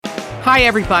Hi,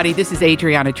 everybody. This is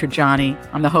Adriana Trajani.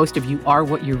 I'm the host of You Are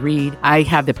What You Read. I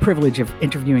have the privilege of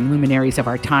interviewing luminaries of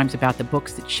our times about the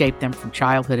books that shaped them from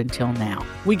childhood until now.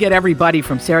 We get everybody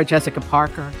from Sarah Jessica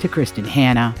Parker to Kristen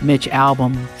Hanna, Mitch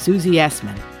Albom, Susie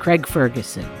Essman, Craig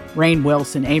Ferguson, Rainn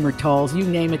Wilson, Amor Tolls, you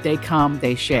name it, they come,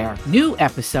 they share. New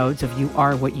episodes of You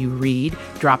Are What You Read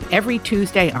drop every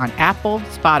Tuesday on Apple,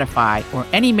 Spotify, or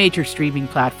any major streaming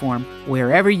platform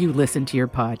wherever you listen to your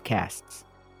podcasts.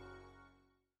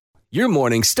 Your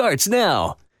morning starts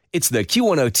now. It's the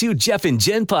Q102 Jeff and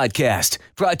Jen podcast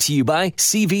brought to you by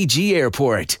CVG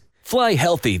Airport. Fly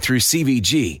healthy through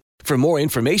CVG. For more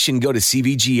information, go to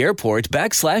CVG Airport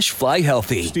 /fly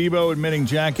healthy. Steve-O admitting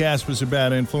Jackass was a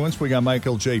bad influence. We got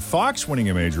Michael J. Fox winning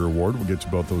a major award. We'll get to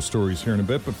both those stories here in a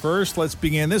bit. But first, let's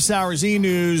begin this hour's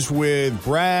E-News with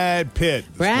Brad Pitt.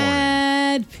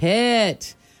 Brad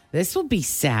Pitt. This will be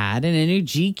sad. In a new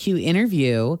GQ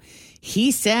interview,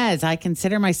 he says, I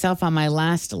consider myself on my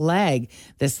last leg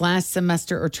this last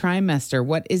semester or trimester.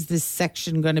 What is this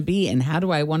section going to be and how do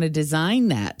I want to design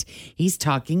that? He's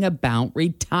talking about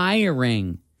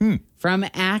retiring from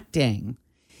acting.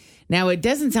 Now, it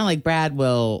doesn't sound like Brad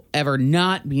will ever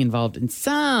not be involved in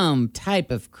some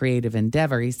type of creative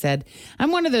endeavor. He said,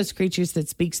 I'm one of those creatures that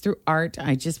speaks through art.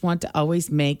 I just want to always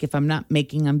make. If I'm not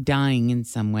making, I'm dying in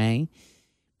some way.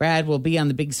 Brad will be on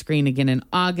the big screen again in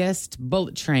August.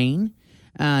 Bullet Train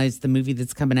is the movie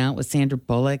that's coming out with Sandra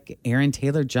Bullock, Aaron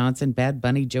Taylor Johnson, Bad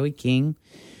Bunny, Joey King.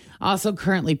 Also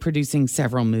currently producing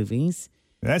several movies.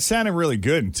 That sounded really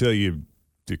good until you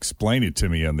explained it to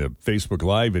me on the Facebook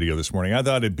Live video this morning. I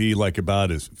thought it'd be like about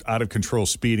his out-of-control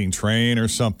speeding train or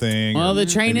something. Well, the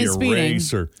train is speeding.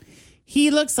 He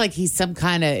looks like he's some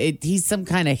kind of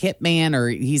hitman, or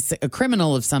he's a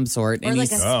criminal of some sort, or and like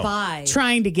he's a spy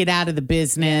trying to get out of the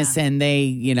business. Yeah. And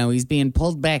he's being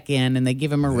pulled back in, and they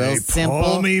give him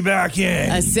pull me back in.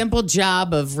 A simple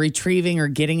job of retrieving or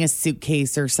getting a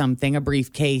suitcase or something, a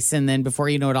briefcase, and then before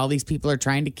you know it, all these people are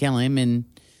trying to kill him, and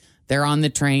they're on the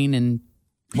train, and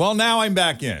well, now I'm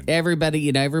back in.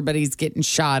 Everybody's getting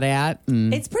shot at,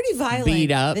 and it's pretty violent.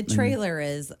 Beat up. The trailer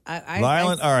is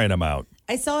violent. All right, I'm out.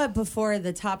 I saw it before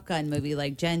the Top Gun movie,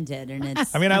 like Jen did, and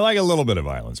it's. I mean, I like a little bit of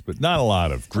violence, but not a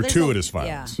lot of gratuitous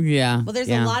violence. Yeah. Well, there's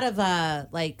a lot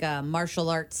of martial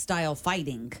arts style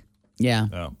fighting.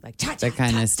 Yeah. Like that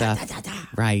kind of stuff.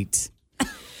 Right.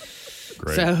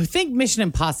 Great. So think Mission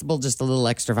Impossible, just a little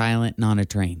extra violent and on a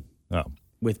train. Oh.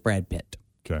 With Brad Pitt.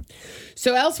 Okay.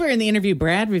 So elsewhere in the interview,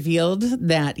 Brad revealed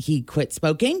that he quit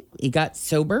smoking. He got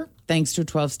sober thanks to a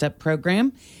 12-step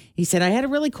program. He said, I had a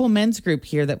really cool men's group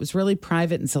here that was really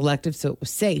private and selective, so it was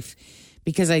safe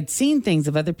because I'd seen things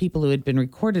of other people who had been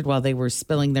recorded while they were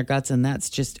spilling their guts, and that's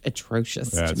just atrocious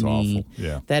That's to me. Awful.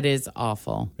 Yeah. That is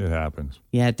awful. It happens.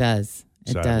 Yeah, it does.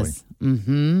 It Sadly. does.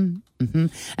 Mm-hmm. Mm-hmm.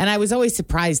 And I was always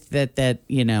surprised that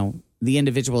the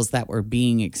individuals that were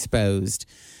being exposed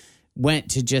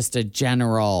went to just a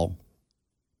general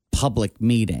public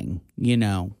meeting,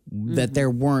 that there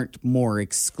weren't more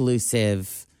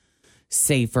exclusive,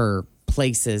 safer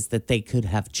places that they could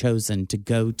have chosen to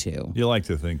go to. You like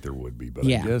to think there would be, but I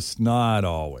guess not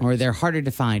always. Or they're harder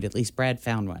to find. At least Brad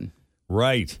found one.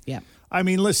 Right. Yeah. I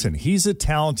mean, listen, he's a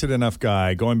talented enough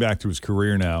guy, going back to his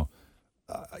career now.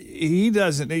 He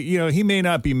doesn't, he may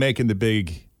not be making the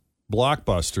big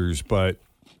blockbusters, but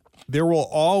there will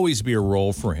always be a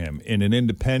role for him in an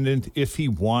independent if he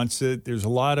wants it. There's a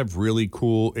lot of really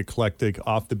cool, eclectic,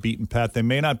 off the beaten path. They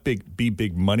may not be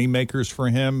big money makers for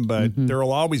him, but there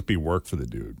will always be work for the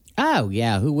dude. Oh,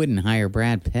 yeah. Who wouldn't hire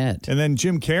Brad Pitt? And then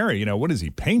Jim Carrey, what is he,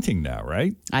 painting now,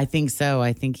 right? I think so.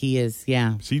 I think he is,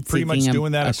 yeah. Is he pretty much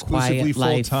doing that exclusively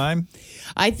full time?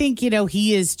 I think,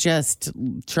 he is just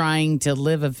trying to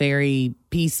live a very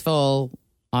peaceful,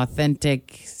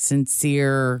 authentic,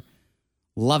 sincere,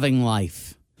 loving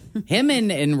life. Him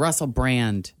and Russell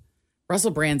Brand.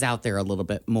 Russell Brand's out there a little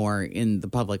bit more in the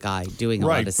public eye doing a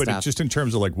lot of stuff. Right, but just in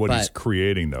terms of what he's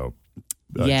creating, though,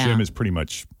 Jim is pretty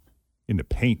much into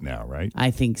paint now, right?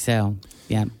 I think so,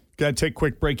 yeah. Got to take a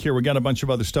quick break here. We got a bunch of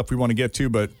other stuff we want to get to,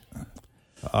 but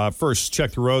first,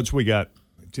 check the roads. We got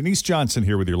Denise Johnson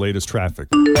here with your latest traffic.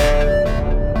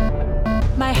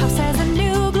 My house has a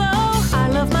new glow. I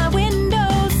love my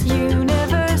windows.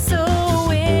 Universal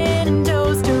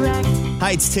Windows Direct.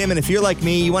 Hi, it's Tim, and if you're like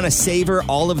me, you want to savor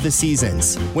all of the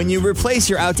seasons. When you replace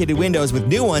your outdated windows with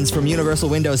new ones from Universal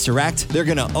Windows Direct, they're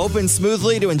going to open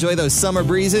smoothly to enjoy those summer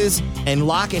breezes and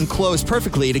lock and close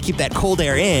perfectly to keep that cold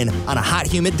air in on a hot,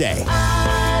 humid day.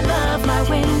 I love my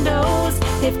windows.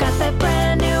 They've got that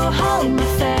brand new home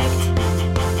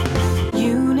effect.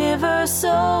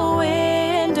 Universal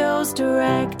Windows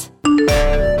Direct.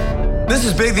 This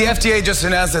is big. The FDA just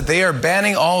announced that they are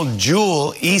banning all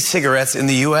Juul e-cigarettes in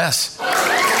the U.S.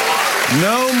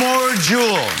 No more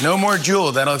Juul. No more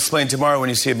Juul. That'll explain tomorrow when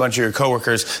you see a bunch of your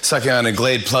coworkers sucking on a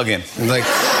Glade plug-in. And like,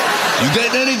 you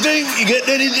got anything? You got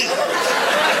anything?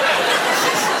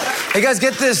 Hey, guys,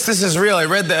 get this. This is real. I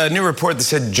read a new report that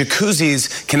said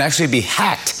jacuzzis can actually be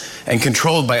hacked and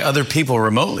controlled by other people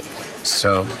remotely.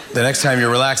 So the next time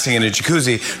you're relaxing in a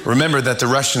jacuzzi, remember that the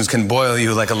Russians can boil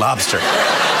you like a lobster.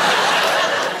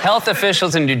 Health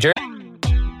officials in New Jersey.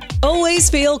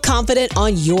 Always feel confident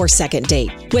on your second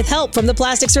date. With help from the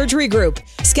Plastic Surgery Group.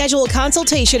 Schedule a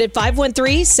consultation at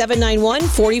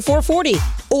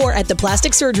 513-791-4440 or at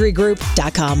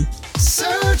theplasticsurgerygroup.com.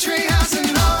 Surgery has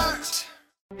an art.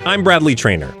 I'm Bradley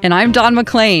Trainer. And I'm Don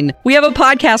McClain. We have a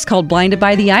podcast called Blinded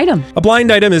by the Item. A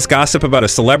blind item is gossip about a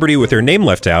celebrity with their name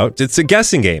left out. It's a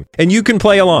guessing game, and you can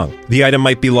play along. The item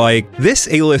might be like, this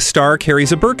A-list star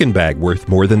carries a Birkin bag worth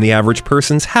more than the average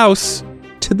person's house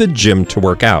to the gym to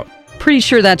work out. Pretty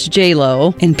sure that's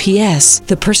J-Lo. And P.S.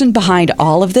 the person behind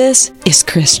all of this is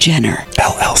Kris Jenner,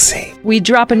 LLC. We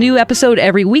drop a new episode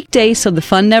every weekday so the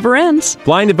fun never ends.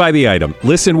 Blinded by the Item.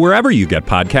 Listen wherever you get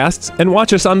podcasts and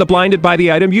watch us on the Blinded by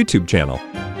the Item YouTube channel.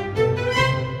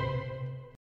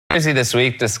 Jersey this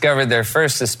week discovered their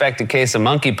first suspected case of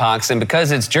monkeypox, and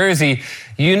because it's Jersey,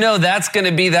 you know that's going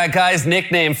to be that guy's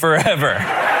nickname forever.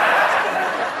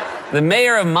 The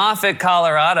mayor of Moffat,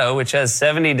 Colorado, which has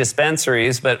 70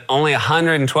 dispensaries but only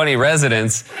 120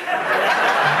 residents,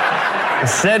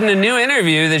 said in a new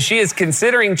interview that she is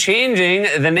considering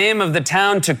changing the name of the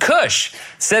town to Kush.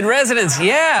 Said residents,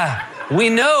 yeah, we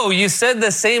know you said the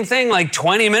same thing like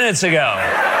 20 minutes ago.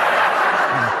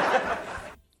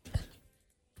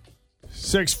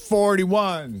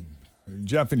 6:41.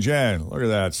 Jeff and Jen, look at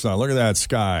that sun. Look at that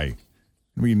sky.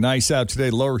 It'll be nice out today.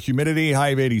 Lower humidity, high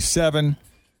of 87.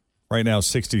 Right now,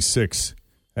 66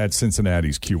 at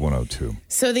Cincinnati's Q102.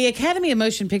 So the Academy of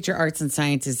Motion Picture Arts and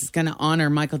Sciences is going to honor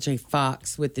Michael J.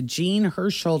 Fox with the Jean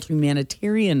Hersholt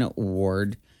Humanitarian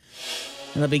Award.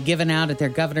 It'll be given out at their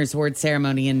Governor's Award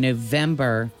ceremony in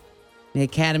November. The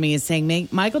Academy is saying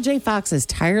Michael J. Fox's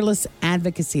tireless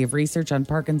advocacy of research on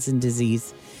Parkinson's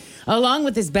disease, along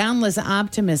with his boundless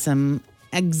optimism,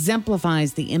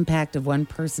 exemplifies the impact of one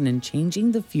person in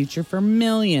changing the future for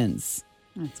millions.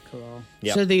 That's cool.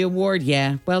 Yep. So the award,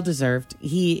 yeah, well deserved.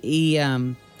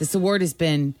 This award has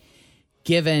been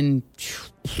given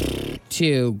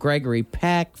to Gregory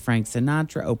Peck, Frank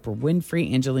Sinatra, Oprah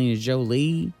Winfrey, Angelina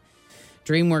Jolie,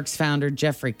 DreamWorks founder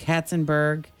Jeffrey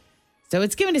Katzenberg. So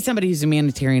it's given to somebody whose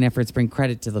humanitarian efforts bring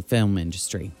credit to the film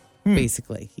industry,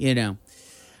 basically. You know,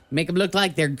 make them look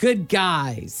like they're good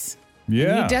guys.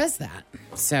 Yeah, and he does that.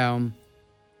 So.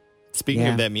 Speaking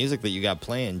of that music that you got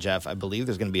playing, Jeff, I believe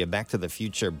there's going to be a Back to the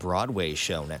Future Broadway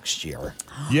show next year.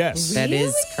 Yes. That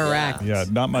is correct. Yeah,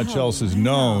 not much else is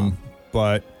known,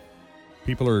 but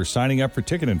people are signing up for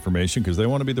ticket information because they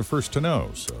want to be the first to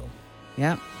know. So,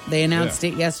 yeah, they announced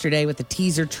it yesterday with a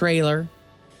teaser trailer.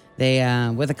 They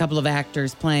with a couple of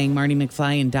actors playing Marty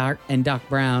McFly and Doc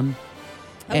Brown.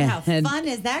 Oh, how fun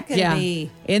is that going to be?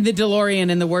 In the DeLorean,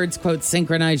 in the words, quote,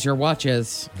 synchronize your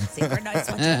watches. Synchronize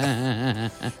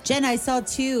watches. Jen, I saw,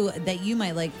 too, that you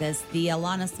might like this. The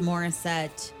Alanis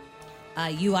Morissette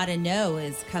You Ought to Know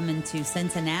is coming to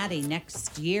Cincinnati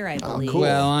next year, I believe. Cool.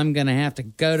 Well, I'm going to have to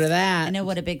go to that. I know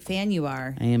what a big fan you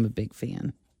are. I am a big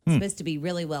fan. It's supposed to be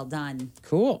really well done.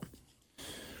 Cool.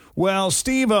 Well,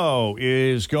 Steve-O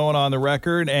is going on the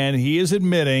record, and he is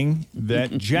admitting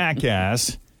that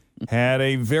Jackass had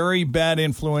a very bad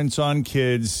influence on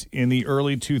kids in the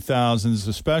early 2000s,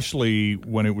 especially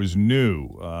when it was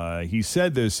new. He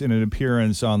said this in an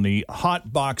appearance on the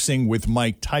Hot Boxing with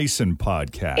Mike Tyson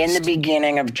podcast. In the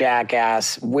beginning of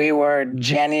Jackass, we were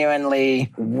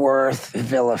genuinely worth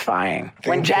vilifying.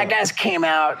 When Jackass came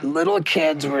out, little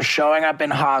kids were showing up in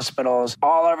hospitals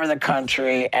all over the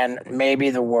country and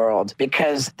maybe the world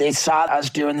because they saw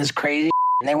us doing this crazy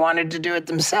and they wanted to do it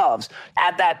themselves.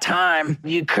 At that time,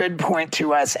 you could point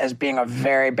to us as being a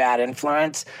very bad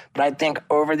influence, but I think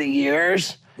over the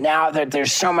years, now that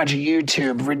there's so much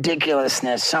YouTube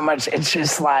ridiculousness, so much, it's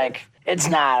just like, it's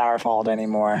not our fault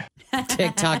anymore.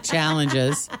 TikTok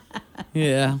challenges.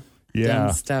 Yeah.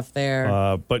 Dumb stuff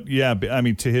there. But yeah, I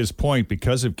mean, to his point,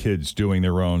 because of kids doing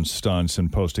their own stunts and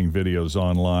posting videos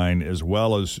online, as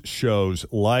well as shows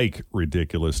like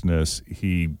Ridiculousness,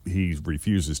 he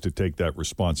refuses to take that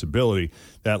responsibility.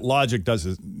 That logic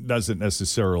doesn't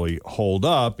necessarily hold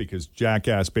up because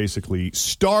Jackass basically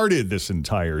started this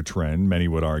entire trend, many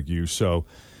would argue. So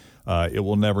it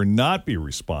will never not be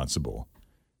responsible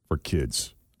for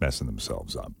kids messing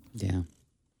themselves up. Yeah.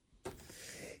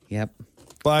 Yep.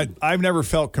 But I've never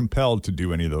felt compelled to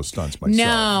do any of those stunts myself.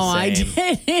 No, I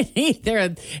didn't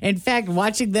either. In fact,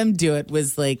 watching them do it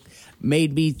was like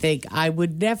made me think I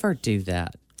would never do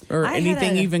that or I had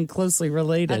anything even closely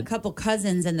related. A couple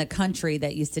cousins in the country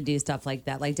that used to do stuff like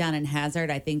that. Like down in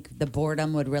Hazard, I think the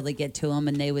boredom would really get to them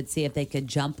and they would see if they could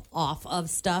jump off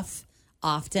of stuff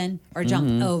often or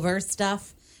jump over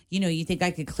stuff. You know, you think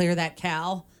I could clear that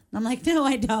cow? I'm like, no,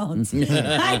 I don't.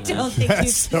 I don't think That's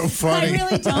you so funny. I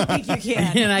really don't think you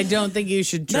can. And I don't think you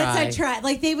should try. Let's try.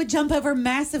 Like they would jump over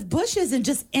massive bushes and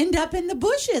just end up in the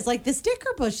bushes, like the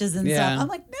sticker bushes and Yeah. stuff. I'm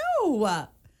like, no.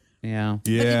 Yeah.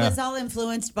 But it Yeah. was all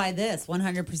influenced by this,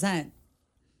 100%.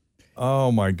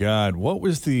 Oh my God! What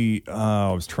was the?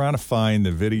 I was trying to find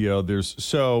the video. There's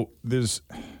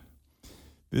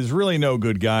really no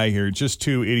good guy here. Just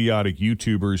two idiotic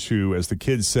YouTubers who, as the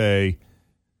kids say,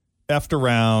 effed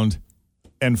around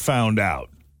and found out.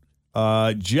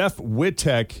 Jeff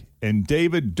Wittek and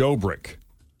David Dobrik.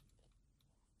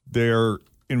 They're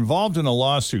involved in a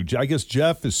lawsuit. I guess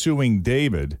Jeff is suing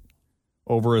David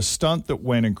over a stunt that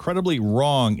went incredibly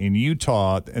wrong in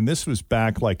Utah, and this was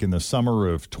back like in the summer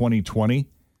of 2020.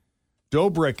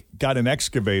 Dobrik got an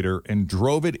excavator and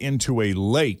drove it into a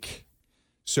lake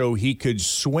so he could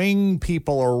swing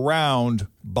people around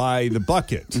by the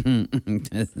bucket.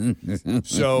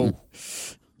 So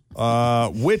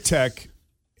Wittek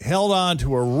held on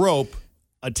to a rope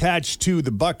attached to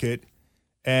the bucket,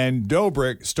 and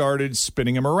Dobrik started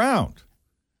spinning him around.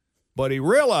 But he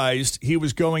realized he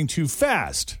was going too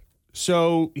fast,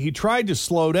 so he tried to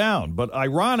slow down. But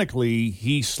ironically,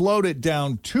 he slowed it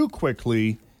down too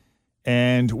quickly,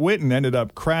 and Witten ended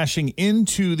up crashing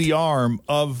into the arm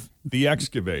of the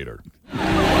excavator.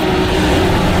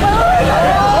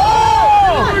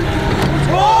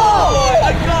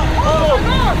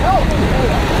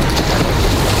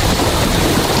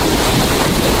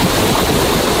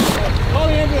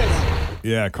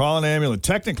 Yeah, call an ambulance.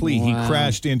 Technically, he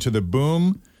crashed into the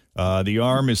boom. The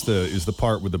arm is the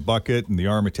part with the bucket, and the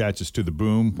arm attaches to the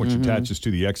boom, which attaches to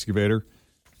the excavator.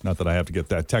 Not that I have to get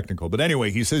that technical. But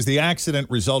anyway, he says the accident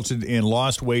resulted in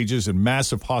lost wages and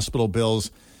massive hospital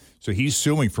bills. So he's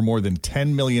suing for more than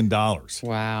 $10 million.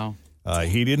 Wow.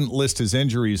 He didn't list his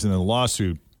injuries in the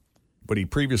lawsuit, but he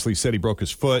previously said he broke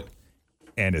his foot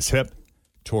and his hip,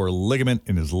 tore a ligament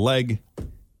in his leg,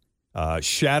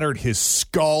 shattered his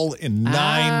skull in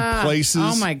 9 places.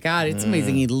 Oh, my God. It's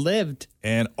amazing he lived.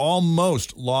 And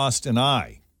almost lost an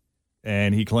eye.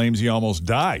 And he claims he almost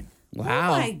died. Wow.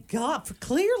 Oh, my God.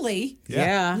 Clearly.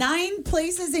 Yeah. 9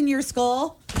 places in your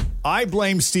skull. I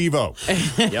blame Steve-O.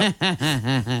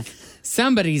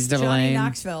 Somebody's to Johnny blame.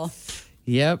 Knoxville.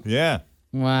 Yep. Yeah.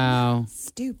 Wow.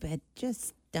 Stupid.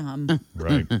 Just dumb.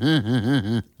 Right.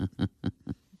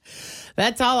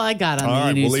 That's all I got on All the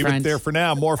right, news we'll leave front. it there for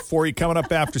now. More for you coming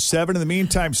up after 7. In the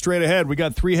meantime, straight ahead, we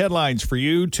got 3 headlines for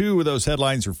you. 2 of those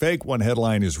headlines are fake. 1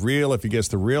 headline is real. If you guess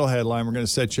the real headline, we're going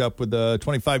to set you up with a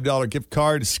 $25 gift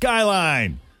card to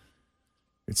Skyline.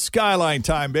 It's Skyline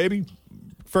time, baby.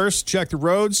 First, check the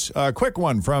roads. A quick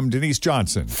one from Denise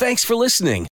Johnson. Thanks for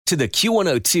listening to the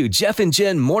Q102 Jeff and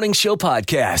Jen Morning Show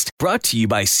podcast, brought to you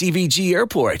by CVG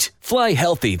Airport. Fly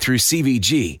healthy through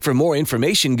CVG. For more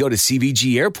information, go to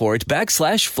CVG Airport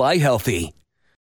 /fly healthy.